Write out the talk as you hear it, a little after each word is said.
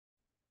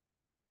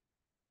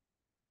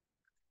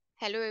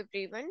Hello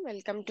everyone,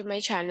 welcome to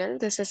my channel.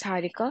 This is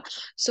Harika.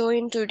 So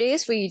in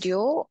today's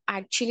video,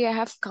 actually I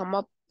have come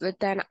up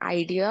with an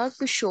idea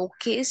to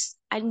showcase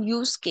an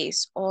use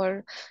case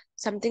or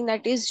something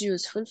that is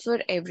useful for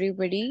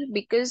everybody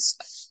because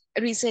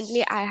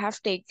recently I have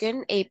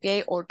taken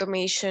API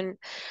automation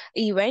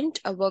event,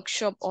 a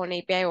workshop on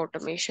API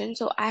automation.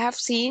 So I have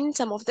seen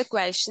some of the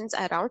questions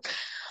around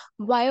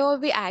why are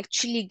we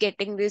actually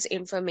getting this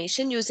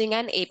information using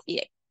an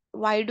API?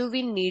 Why do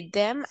we need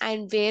them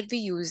and where we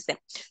use them?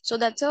 So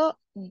that's a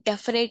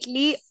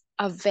definitely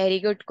a very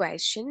good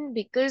question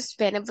because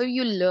whenever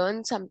you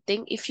learn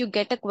something, if you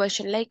get a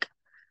question like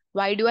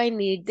why do I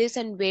need this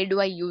and where do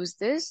I use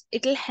this,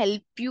 it'll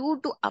help you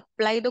to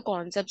apply the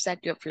concepts that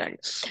you've learned,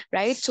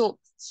 right? So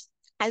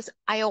as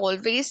I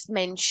always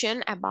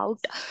mention about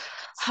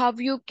how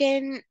you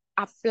can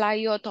apply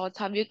your thoughts,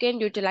 how you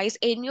can utilize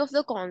any of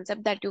the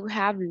concept that you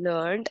have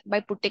learned by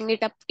putting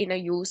it up in a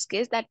use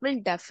case, that will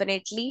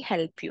definitely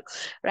help you,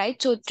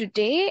 right? So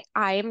today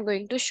I am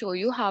going to show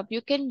you how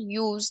you can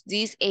use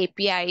these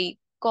API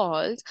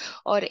calls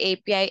or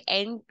API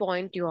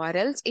endpoint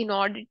URLs in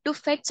order to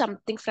fetch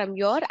something from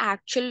your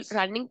actual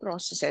running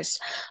processes.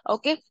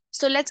 Okay,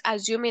 so let's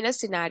assume in a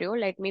scenario,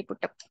 let me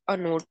put up a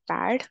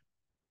notepad.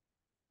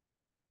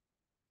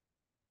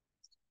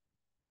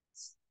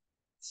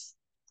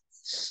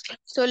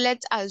 So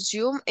let's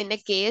assume in a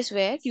case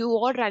where you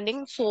are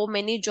running so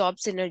many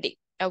jobs in a day.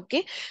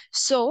 Okay,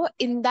 so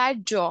in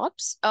that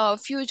jobs, a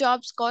few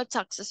jobs got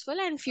successful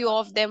and few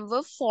of them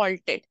were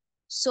faulted.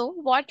 So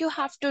what you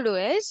have to do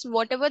is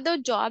whatever the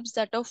jobs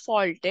that are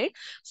faulted,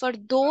 for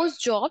those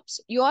jobs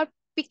you are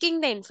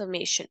picking the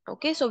information.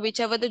 Okay, so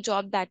whichever the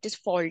job that is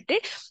faulted,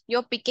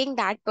 you're picking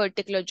that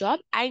particular job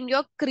and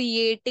you're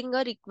creating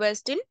a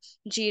request in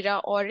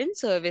Jira or in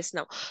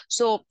ServiceNow.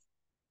 So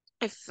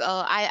if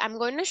I am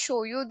going to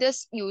show you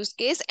this use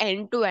case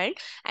end to end,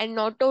 and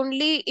not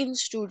only in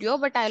studio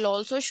but I'll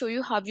also show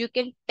you how you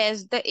can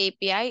test the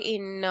API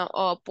in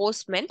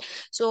Postman.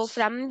 So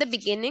from the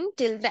beginning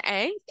till the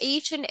end,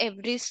 each and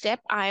every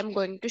step I am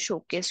going to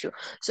showcase you.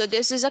 So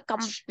this is a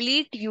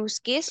complete use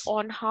case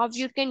on how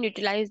you can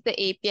utilize the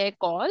API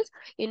calls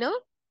in a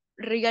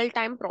real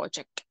time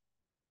project.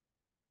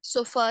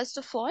 So first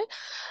of all,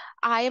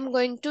 I am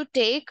going to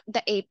take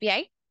the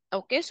API.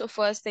 Okay, so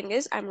first thing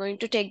is I'm going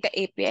to take the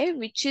API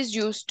which is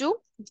used to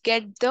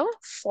get the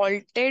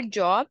faulted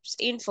jobs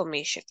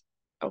information.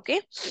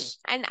 Okay,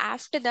 and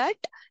after that,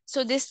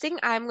 so this thing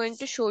I'm going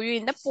to show you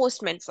in the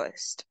Postman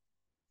first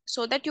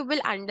so that you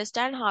will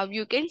understand how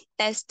you can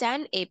test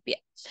an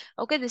API.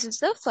 Okay, this is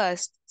the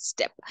first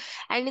step.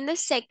 And in the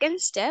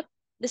second step,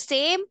 the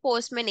same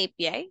Postman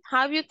API,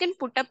 how you can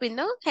put up in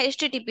the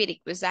HTTP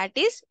request, that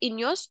is in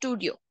your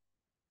studio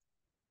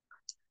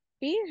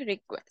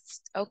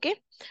request. Okay,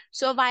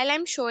 so while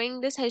I'm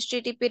showing this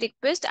HTTP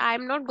request,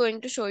 I'm not going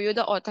to show you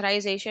the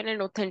authorization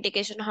and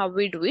authentication how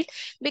we do it,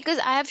 because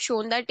I have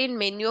shown that in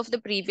many of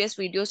the previous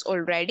videos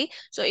already.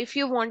 So if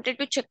you wanted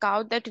to check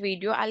out that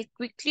video, I'll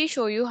quickly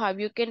show you how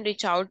you can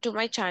reach out to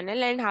my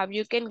channel and how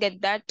you can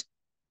get that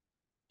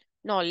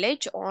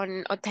knowledge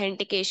on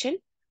authentication.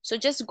 So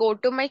just go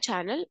to my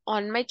channel.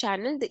 On my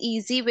channel, the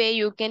easy way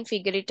you can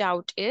figure it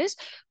out is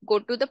go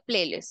to the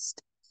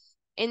playlist.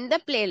 In the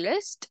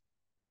playlist,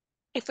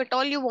 if at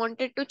all you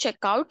wanted to check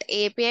out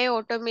API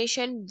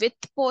automation with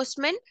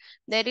Postman,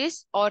 there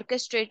is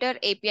Orchestrator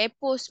API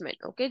Postman.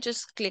 Okay,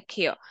 just click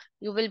here.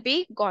 You will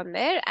be gone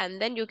there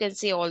and then you can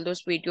see all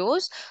those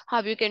videos,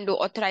 how you can do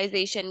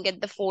authorization,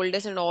 get the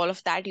folders and all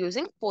of that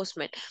using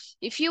Postman.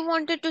 If you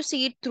wanted to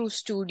see it through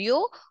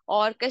Studio,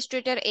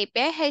 Orchestrator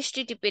API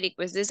HTTP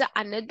request, there's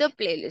another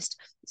playlist.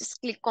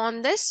 Just click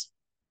on this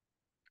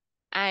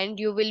and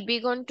you will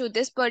be gone to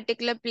this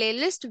particular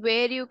playlist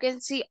where you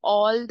can see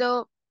all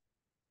the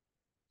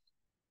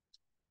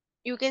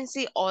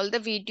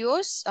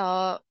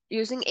videos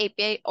using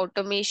API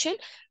automation,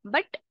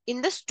 but in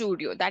the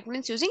studio. That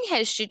means using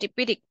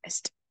HTTP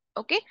request.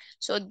 Okay,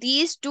 so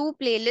these two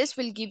playlists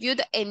will give you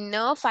the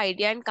enough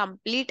idea and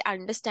complete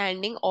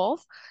understanding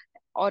of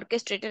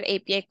Orchestrator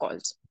API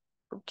calls.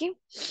 Okay,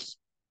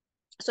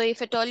 so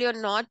if at all you're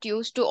not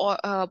used to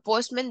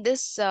Postman,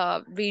 this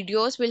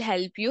videos will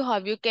help you how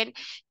you can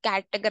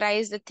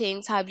categorize the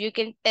things, how you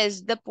can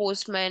test the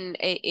Postman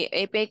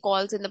API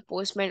calls in the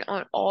Postman,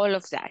 on all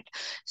of that.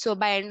 So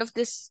by end of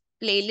this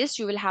playlist,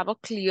 you will have a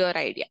clear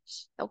idea.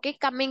 Okay,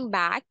 coming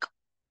back.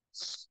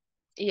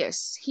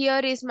 Yes, here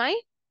is my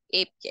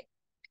API.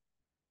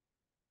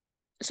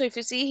 So if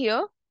you see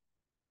here,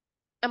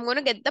 I'm going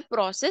to get the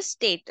process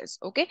status.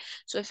 Okay,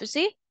 so if you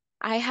see,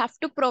 I have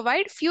to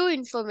provide few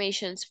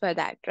informations for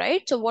that,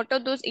 right? So what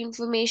are those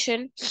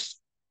information?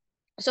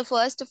 So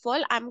first of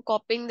all, I'm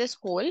copying this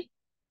whole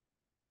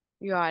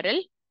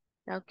URL.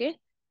 Okay,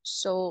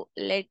 so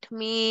let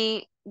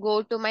me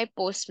go to my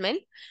Postman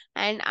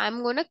and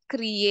I'm gonna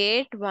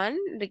create one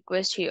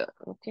request here.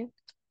 Okay,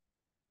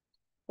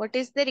 what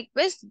is the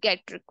request? Get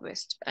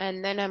request,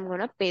 and then I'm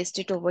gonna paste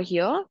it over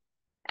here.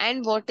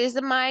 And what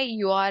is my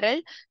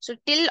URL? So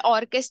till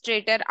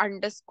orchestrator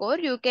underscore,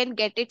 you can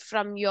get it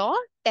from your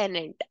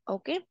tenant.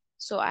 Okay,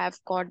 So I have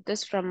got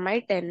this from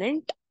my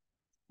tenant,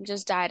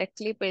 just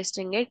directly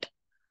pasting it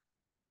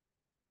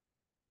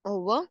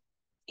over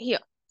here.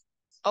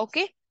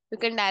 Okay, you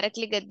can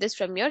directly get this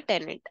from your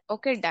tenant.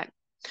 Okay, done.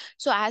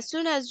 So as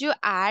soon as you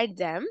add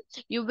them,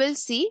 you will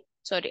see,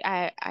 sorry,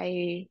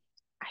 I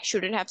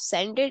shouldn't have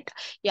sent it.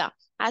 Yeah,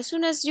 as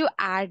soon as you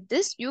add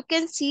this, you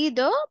can see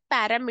the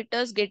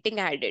parameters getting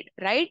added,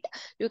 right?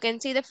 You can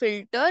see the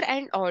filter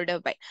and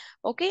order by.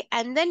 Okay,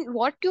 and then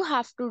what you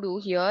have to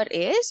do here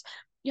is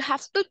you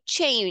have to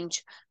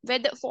change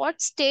whether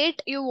what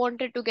state you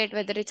wanted to get,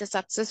 whether it's a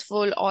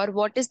successful or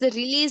what is the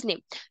release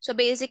name. So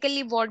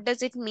basically, what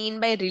does it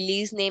mean by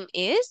release name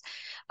is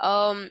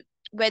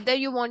whether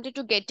you wanted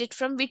to get it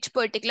from which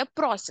particular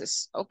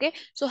process. Okay,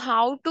 so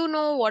how to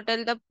know what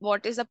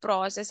is the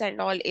process and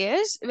all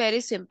is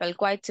very simple,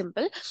 quite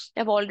simple.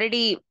 I've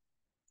already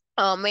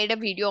made a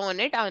video on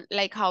it on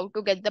like how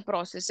to get the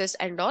processes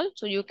and all,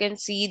 so you can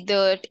see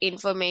the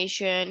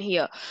information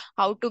here,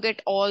 how to get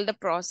all the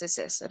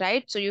processes,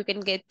 right? So you can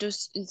get to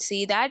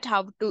see that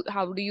how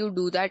do you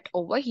do that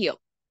over here.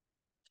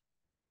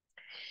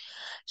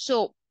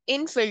 So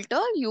in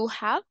filter you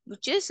have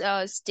which is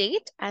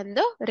state and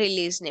the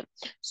release name.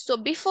 So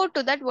before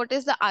to that, what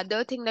is the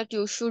other thing that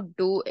you should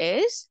do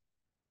is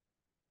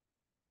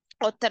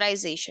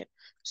authorization.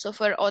 So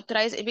for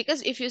authorize,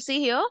 because if you see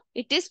here,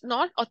 it is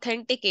not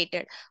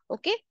authenticated.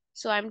 Okay,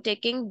 so I'm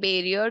taking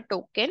barrier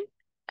token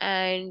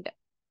and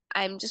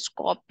I'm just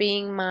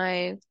copying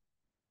my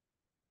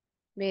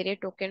barrier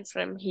token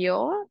from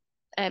here,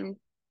 and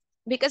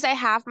because I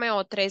have my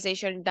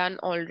authorization done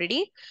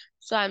already,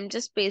 so I'm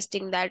just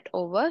pasting that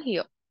over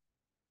here.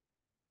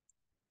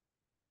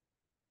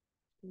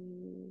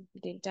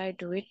 Didn't I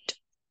do it?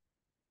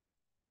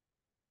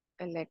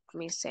 Let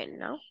me send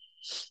now.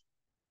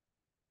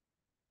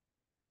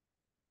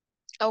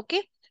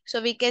 Okay,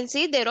 so we can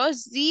see there are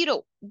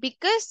zero,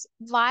 because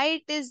why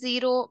it is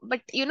zero,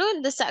 but you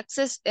know the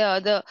success,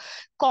 the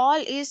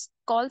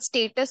call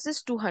status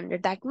is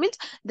 200. That means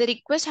the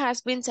request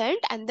has been sent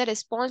and the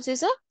response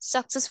is a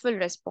successful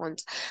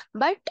response.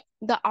 But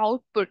the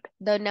output,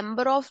 the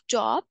number of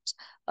jobs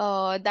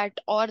that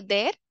are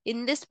there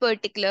in this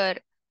particular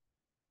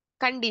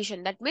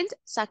condition, that means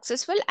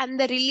successful, and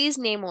the release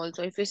name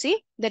also, if you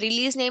see the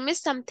release name is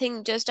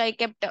something just I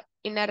kept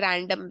in a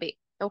random way.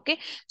 Okay,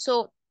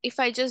 so if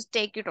I just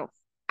take it off,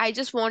 I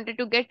just wanted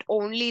to get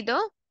only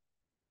the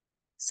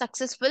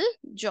successful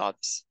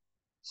jobs.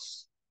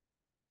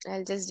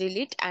 I'll just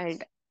delete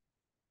and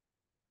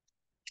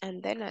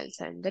then I'll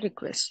send the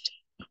request.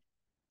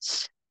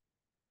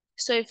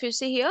 So if you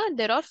see here,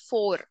 there are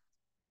four,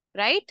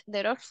 right?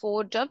 There are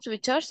four jobs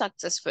which are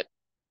successful.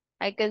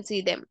 I can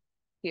see them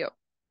here.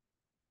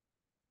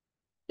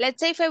 Let's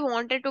say if I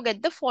wanted to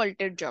get the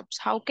faulted jobs,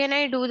 how can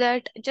I do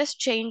that? Just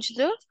change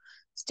the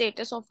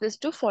status of this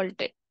to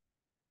faulted.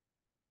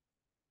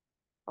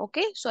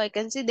 Okay, so I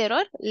can see there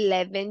are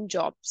 11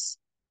 jobs.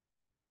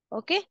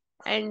 Okay,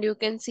 and you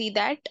can see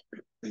that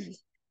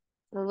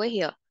over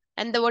here.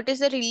 And what is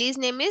the release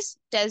name is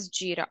test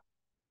Jira.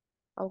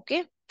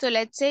 Okay, so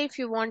let's say if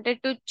you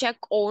wanted to check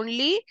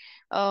only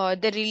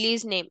the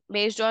release name,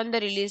 based on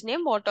the release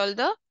name, what all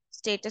the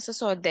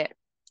statuses are there.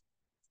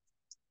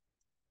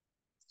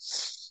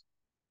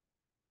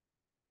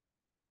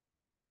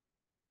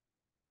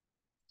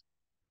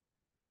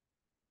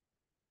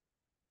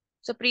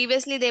 So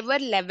previously there were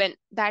 11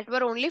 that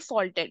were only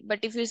faulted. But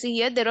if you see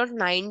here, there are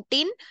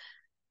 19.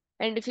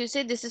 And if you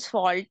say this is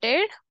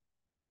faulted,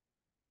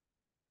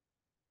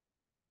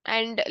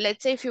 and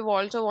let's say if you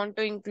also want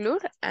to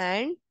include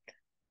and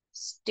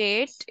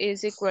state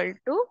is equal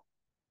to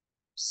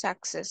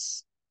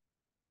success.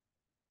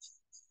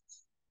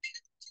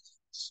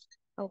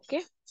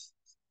 Okay.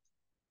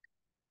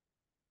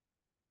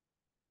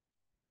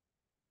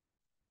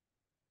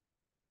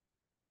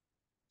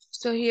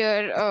 So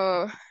here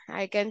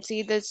I can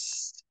see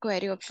this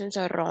query options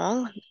are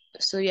wrong.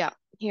 So yeah,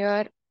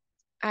 here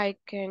I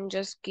can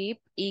just keep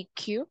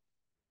EQ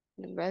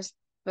as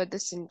for the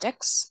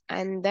syntax,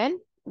 and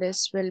then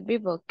this will be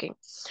working.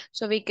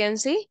 So we can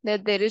see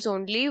that there is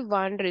only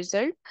one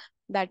result,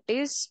 that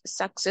is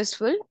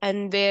successful,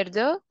 and where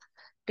the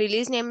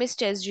release name is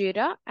test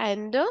Jira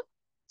and the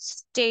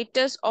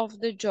status of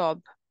the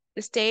job.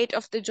 The state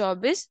of the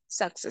job is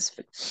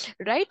successful,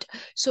 right?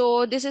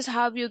 So this is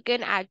how you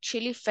can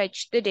actually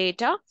fetch the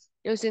data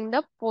using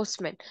the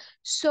Postman.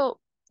 So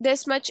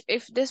this much,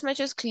 if this much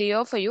is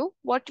clear for you,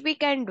 what we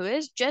can do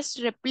is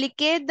just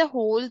replicate the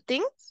whole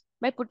thing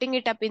by putting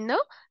it up in the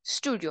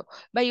studio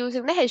by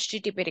using the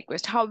HTTP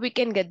request, how we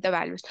can get the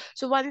values.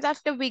 So once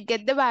after we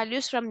get the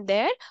values from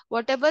there,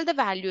 whatever the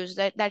values,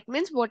 that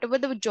means whatever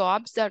the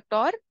jobs that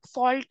are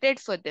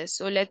faulted for this.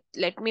 So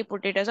let me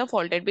put it as a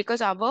faulted,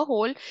 because our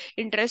whole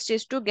interest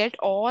is to get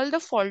all the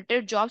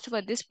faulted jobs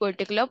for this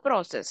particular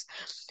process.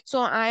 So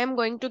I am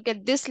going to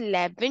get this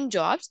 11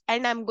 jobs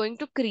and I'm going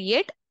to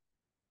create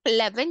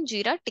 11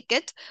 Jira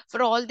tickets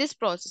for all these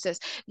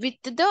processes with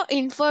the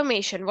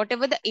information,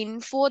 whatever the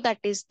info that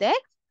is there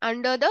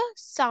under the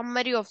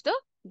summary of the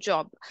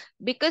job.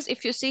 Because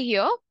if you see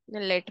here,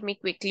 let me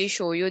quickly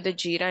show you the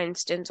Jira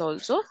instance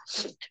also.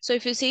 So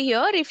if you see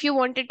here, if you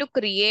wanted to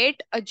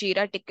create a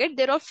Jira ticket,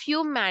 there are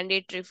few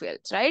mandatory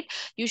fields, right?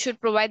 You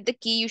should provide the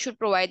key, you should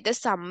provide the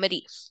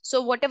summary.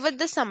 So whatever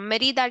the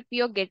summary that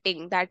we are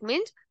getting, that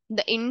means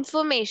the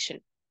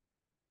information,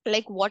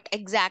 like what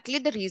exactly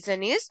the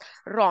reason is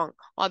wrong,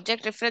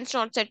 object reference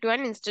not set to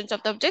an instance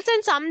of the objects,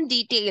 and some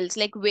details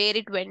like where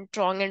it went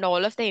wrong and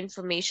all of the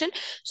information.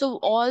 So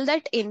all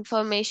that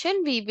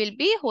information we will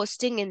be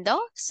hosting in the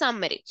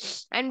summary,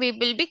 and we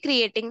will be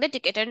creating the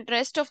ticket, and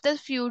rest of the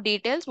few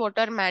details what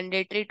are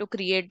mandatory to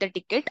create the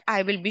ticket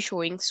I will be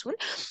showing soon.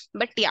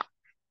 But yeah,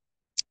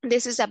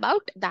 this is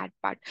about that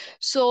part.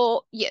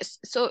 So yes,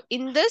 so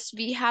in this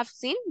we have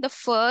seen the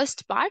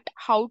first part,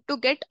 how to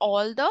get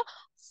all the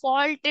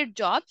faulted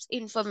jobs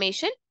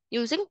information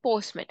using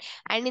Postman.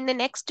 And in the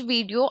next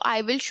video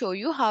I will show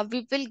you how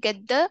we will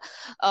get the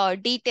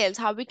details,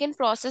 how we can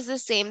process the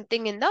same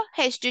thing in the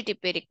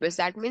HTTP request,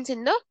 that means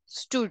in the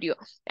studio.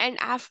 And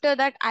after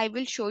that I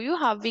will show you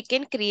how we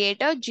can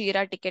create a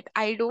Jira ticket.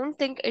 I don't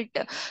think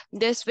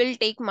this will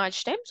take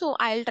much time, so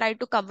I'll try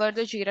to cover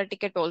the Jira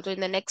ticket also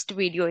in the next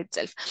video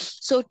itself.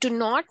 So to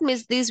not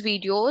miss these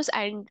videos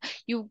and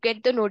you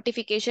get the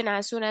notification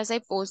as soon as I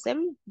post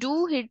them,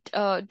 do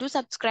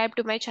subscribe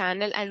to my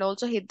channel and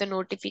also hit the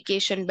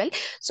notification bell,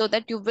 so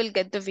that you will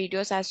get the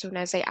videos as soon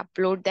as I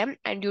upload them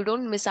and you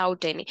don't miss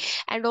out any.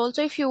 And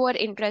also if you are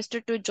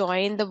interested to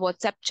join the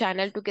WhatsApp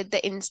channel to get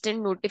the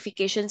instant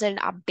notifications and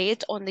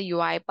updates on the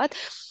UiPath,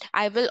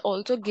 I will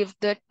also give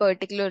that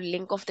particular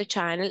link of the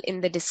channel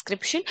in the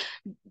description.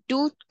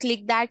 Do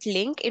click that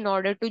link in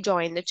order to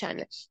join the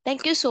channel.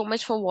 Thank you so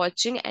much for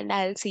watching, and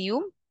I'll see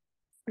you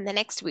in the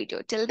next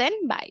video. Till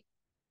then, bye.